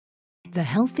The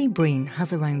healthy brain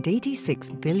has around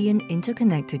 86 billion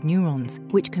interconnected neurons,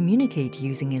 which communicate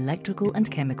using electrical and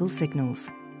chemical signals.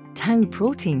 Tau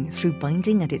protein, through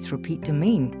binding at its repeat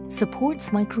domain, supports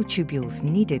microtubules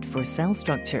needed for cell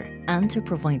structure and to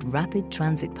provide rapid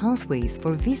transit pathways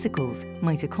for vesicles,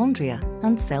 mitochondria,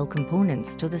 and cell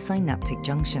components to the synaptic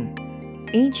junction.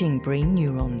 Aging brain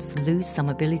neurons lose some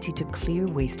ability to clear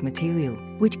waste material,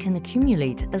 which can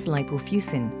accumulate as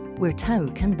lipofuscin, where tau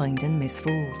can bind and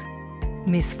misfold.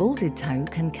 Misfolded tau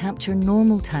can capture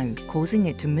normal tau, causing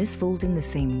it to misfold in the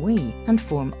same way and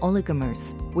form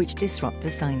oligomers, which disrupt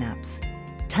the synapse.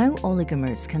 Tau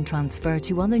oligomers can transfer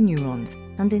to other neurons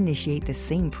and initiate the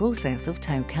same process of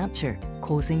tau capture,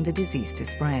 causing the disease to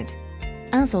spread.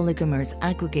 As oligomers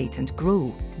aggregate and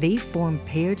grow, they form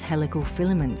paired helical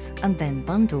filaments and then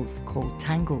bundles called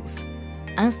tangles.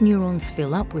 As neurons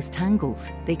fill up with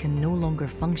tangles, they can no longer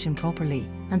function properly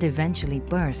and eventually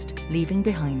burst, leaving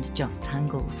behind just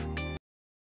tangles.